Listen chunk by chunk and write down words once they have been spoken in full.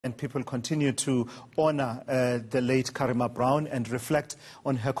people continue to honor the late Karima Brown and reflect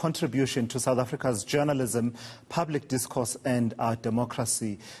on her contribution to South Africa's journalism, public discourse and our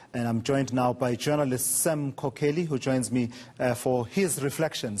democracy. And I'm joined now by journalist Sam Mkokeli, who joins me for his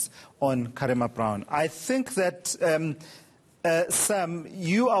reflections on Karima Brown. I think that, Sam,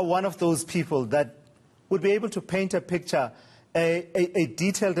 you are one of those people that would be able to paint a picture, a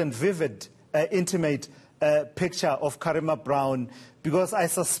detailed and vivid, intimate picture of Karima Brown, because I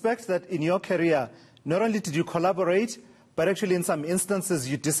suspect that in your career, not only did you collaborate, but actually in some instances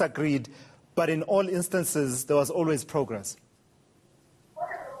you disagreed, but in all instances there was always progress.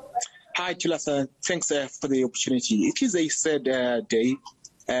 Hi, Thulasizwe. Thanks for the opportunity. It is a sad day,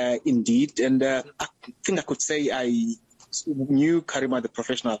 indeed, and I think I could say I knew Karima, the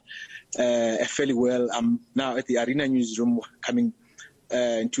professional, fairly well. I'm now at the Arena newsroom coming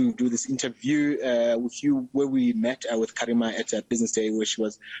to do this interview with you, where we met with Karima at Business Day, where she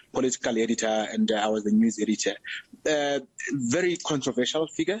was political editor and I was the news editor. Very controversial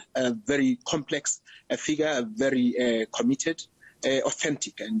figure, a very complex figure, very committed,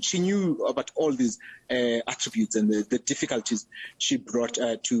 authentic, and she knew about all these attributes and the difficulties she brought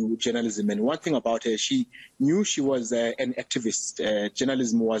to journalism. And one thing about her, she knew she was an activist.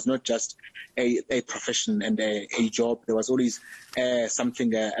 Journalism was not just a profession and a job. There was always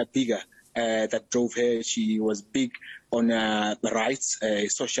something bigger that drove her. She was big on rights,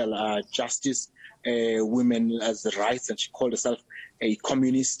 social justice, women's rights, and she called herself a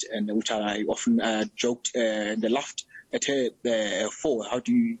communist, and which I often joked and laughed at her for. How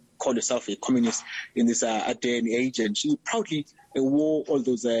do you call yourself a communist in this day and age? And she proudly wore all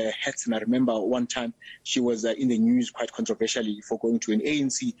those hats. And I remember one time she was in the news quite controversially for going to an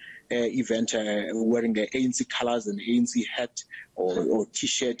ANC event, wearing ANC colors and ANC hat or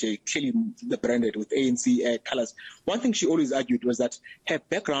T-shirt, clearly branded with ANC colors. One thing she always argued was that her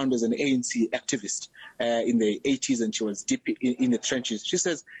background as an ANC activist in the 80s, and she was deep in the trenches. She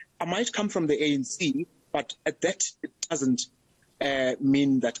says, I might come from the ANC, but that it doesn't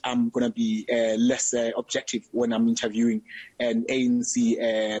mean that I'm going to be less objective when I'm interviewing an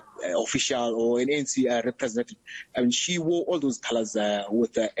ANC official or an ANC representative. I mean, she wore all those colors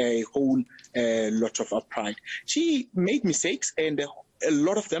with a whole lot of pride. She made mistakes, and a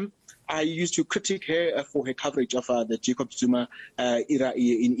lot of them I used to critique her for her coverage of the Jacob Zuma era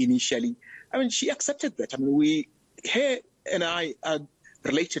initially. I mean, she accepted that. I mean, her and I are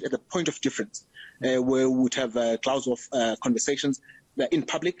related at the point of difference. Where we would have clouds of conversations in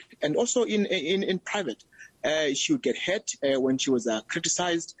public and also in private. She would get hurt when she was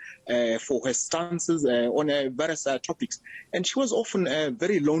criticized for her stances on various topics. And she was often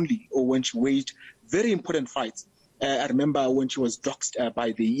very lonely, or when she waged very important fights. I remember when she was doxxed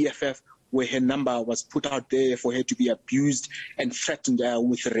by the EFF, where her number was put out there for her to be abused and threatened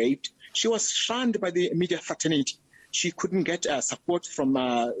with rape. She was shunned by the media fraternity. She couldn't get support from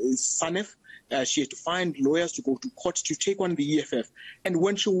SANEF. She had to find lawyers to go to court to take on the EFF. And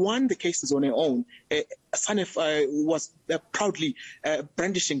when she won the cases on her own, SANEF was proudly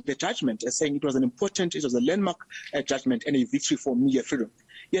brandishing the judgment, saying it was a landmark judgment and a victory for media freedom.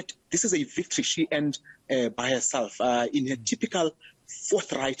 Yet this is a victory she earned by herself in her typical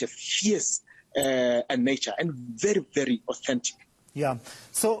forthright, fierce nature, and very, very authentic. Yeah.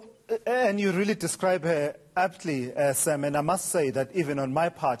 So, and you really describe her aptly, Sam, and I must say that even on my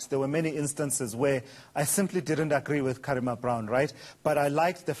part, there were many instances where I simply didn't agree with Karima Brown, right? But I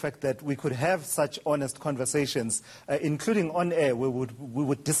liked the fact that we could have such honest conversations, including on air, where we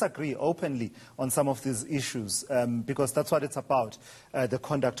would disagree openly on some of these issues, because that's what it's about, the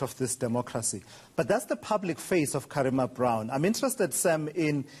conduct of this democracy. But that's the public face of Karima Brown. I'm interested, Sam,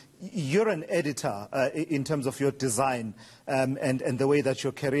 in you're an editor in terms of your design and the way that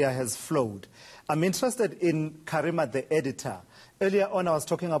your career has flowed. I'm interested in Karima, the editor. Earlier on, I was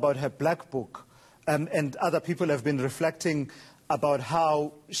talking about her black book, and other people have been reflecting about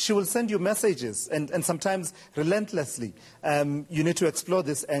how she will send you messages, and sometimes relentlessly. You need to explore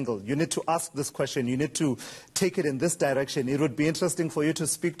this angle. You need to ask this question. You need to take it in this direction. It would be interesting for you to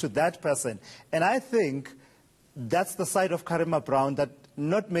speak to that person. And I think that's the side of Karima Brown that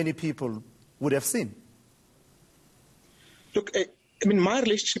not many people would have seen. Look, I mean, my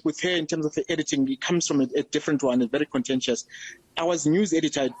relationship with her in terms of the editing, it comes from a different one, very contentious. I was news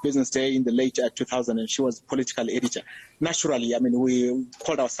editor at Business Day in the late 2000s, and she was political editor. Naturally, I mean, we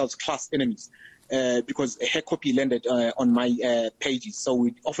called ourselves class enemies. because her copy landed on my pages. So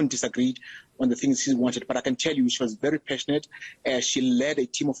we often disagreed on the things she wanted. But I can tell you she was very passionate. She led a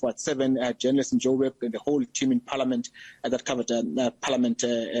team of 7 journalists in Joburg, and the whole team in Parliament that covered Parliament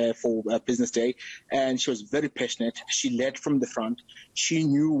for Business Day. And she was very passionate. She led from the front. She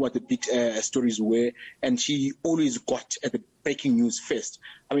knew what the big stories were, and she always got at the breaking news first.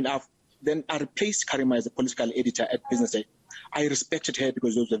 I mean, then I replaced Karima as a political editor at Business Day. I respected her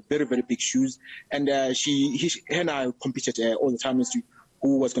because those were very, very big shoes. And her and I competed all the time as to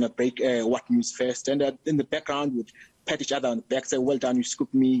who was going to break what news first. And in the background, would pat each other on the back, say, well done, you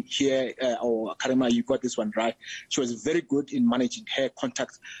scooped me here, or Karima, you got this one right. She was very good in managing her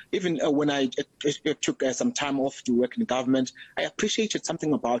contacts. Even when I took some time off to work in government, I appreciated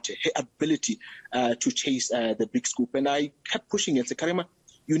something about her ability to chase the big scoop. And I kept pushing it, say, Karima,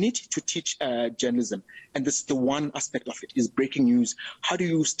 you need to teach journalism, and this is the one aspect of it, is breaking news. How do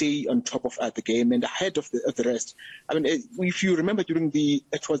you stay on top of the game and ahead of the rest? I mean, if you remember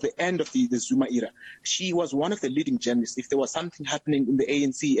it was the end of the Zuma era, she was one of the leading journalists. If there was something happening in the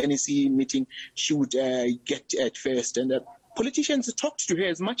ANC, NEC meeting, she would get it first. And politicians talked to her.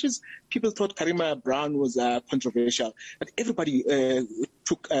 As much as people thought Karima Brown was controversial, but everybody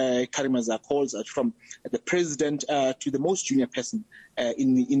took Karima's calls from the president to the most junior person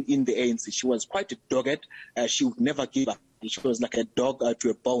in the ANC. She was quite dogged. She would never give up. She was like a dog to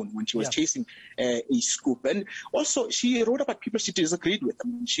a bone when she was chasing a scoop. And also, she wrote about people she disagreed with. I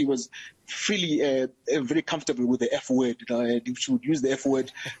mean, she was really very comfortable with the F word. She would use the F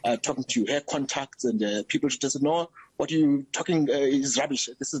word talking to her contacts, and people should just know what you talking is rubbish.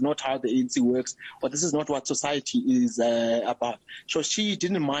 This is not how the ANC works, or this is not what society is about. So she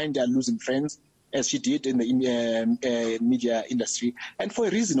didn't mind losing friends, as she did in the media industry. And for a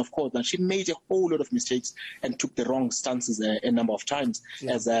reason, of course, and she made a whole lot of mistakes and took the wrong stances a number of times.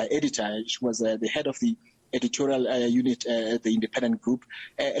 As editor, she was the head of the editorial unit, the independent group.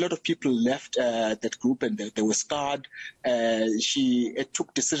 A lot of people left that group, and they were scarred. She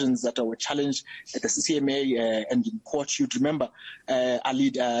took decisions that were challenged at the CCMA and in court. You'd remember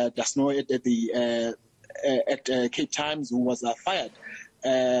Ali Dasno at Cape Times, who was fired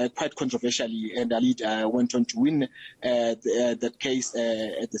quite controversially, and Ali went on to win that case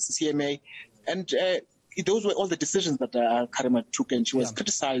at the CCMA. And those were all the decisions that Karima took, and she was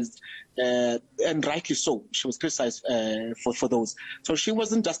criticized, and rightly so. She was criticized for those. So she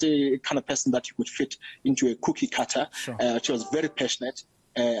wasn't just a kind of person that you could fit into a cookie cutter. She was very passionate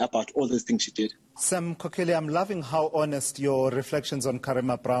about all those things she did. Sam Mkokeli, I'm loving how honest your reflections on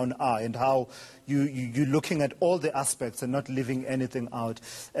Karima Brown are, and how you're looking at all the aspects and not leaving anything out.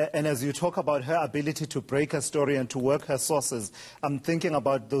 And as you talk about her ability to break her story and to work her sources, I'm thinking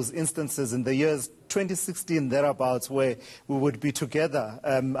about those instances in the years 2016 thereabouts, where we would be together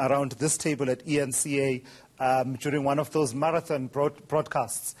around this table at eNCA during one of those marathon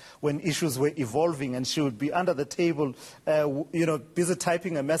broadcasts when issues were evolving, and she would be under the table, busy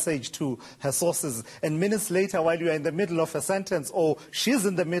typing a message to her sources. And minutes later, while you're in the middle of a sentence, or she's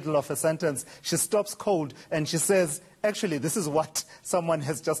in the middle of a sentence, she stops cold and she says, actually, this is what someone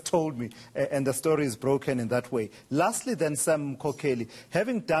has just told me, and the story is broken in that way. Lastly, then, Sam Mkokeli,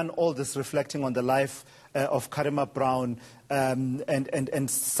 having done all this reflecting on the life of Karima Brown and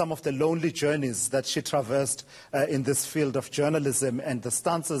some of the lonely journeys that she traversed in this field of journalism, and the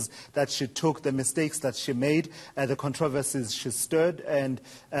stances that she took, the mistakes that she made, the controversies she stirred, and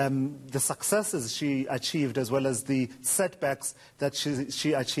the successes she achieved, as well as the setbacks that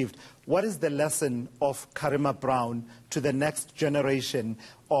she achieved. What is the lesson of Karima Brown to the next generation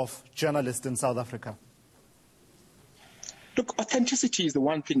of journalists in South Africa? Look, authenticity is the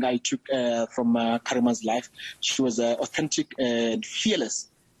one thing I took from Karima's life. She was authentic and fearless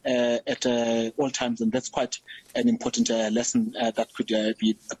at all times, and that's quite an important lesson that could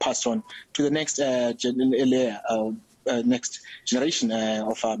be passed on to the next next generation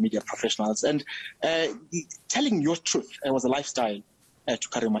of media professionals. And telling your truth was a lifestyle to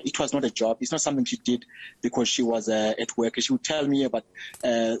Karima. It was not a job. It's not something she did because she was at work. She would tell me about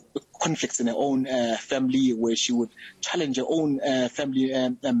conflicts in her own family, where she would challenge her own family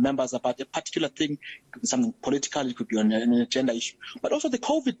members about a particular thing. It could be something political, it could be on an agenda issue. But also the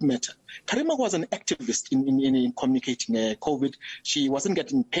COVID matter. Karima was an activist in communicating COVID. She wasn't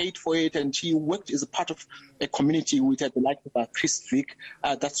getting paid for it, and she worked as a part of a community with the likes of Chris Vick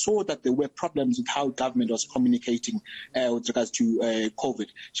that saw that there were problems with how government was communicating with regards to COVID.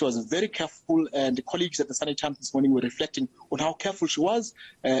 She was very careful, and the colleagues at the Sunday Times this morning were reflecting on how careful she was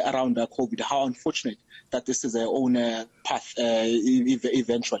around around COVID, how unfortunate that this is her own path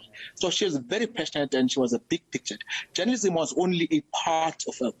eventually. So she was very passionate and she was a big picture. Journalism was only a part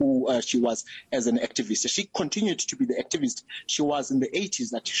of who she was as an activist. She continued to be the activist she was in the 80s,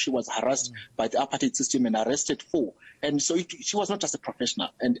 that she was harassed by the apartheid system and arrested for. And so she was not just a professional.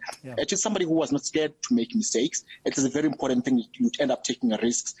 And it is somebody who was not scared to make mistakes. It is a very important thing. You end up taking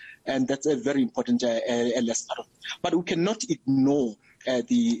risks. And that's a very important lesson. But we cannot ignore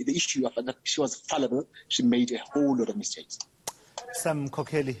the issue of that she was fallible. She made a whole lot of mistakes. Sam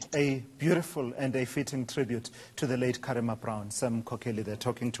Mkokeli, a beautiful and a fitting tribute to the late Karima Brown. Sam Mkokeli, they're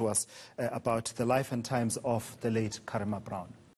talking to us about the life and times of the late Karima Brown.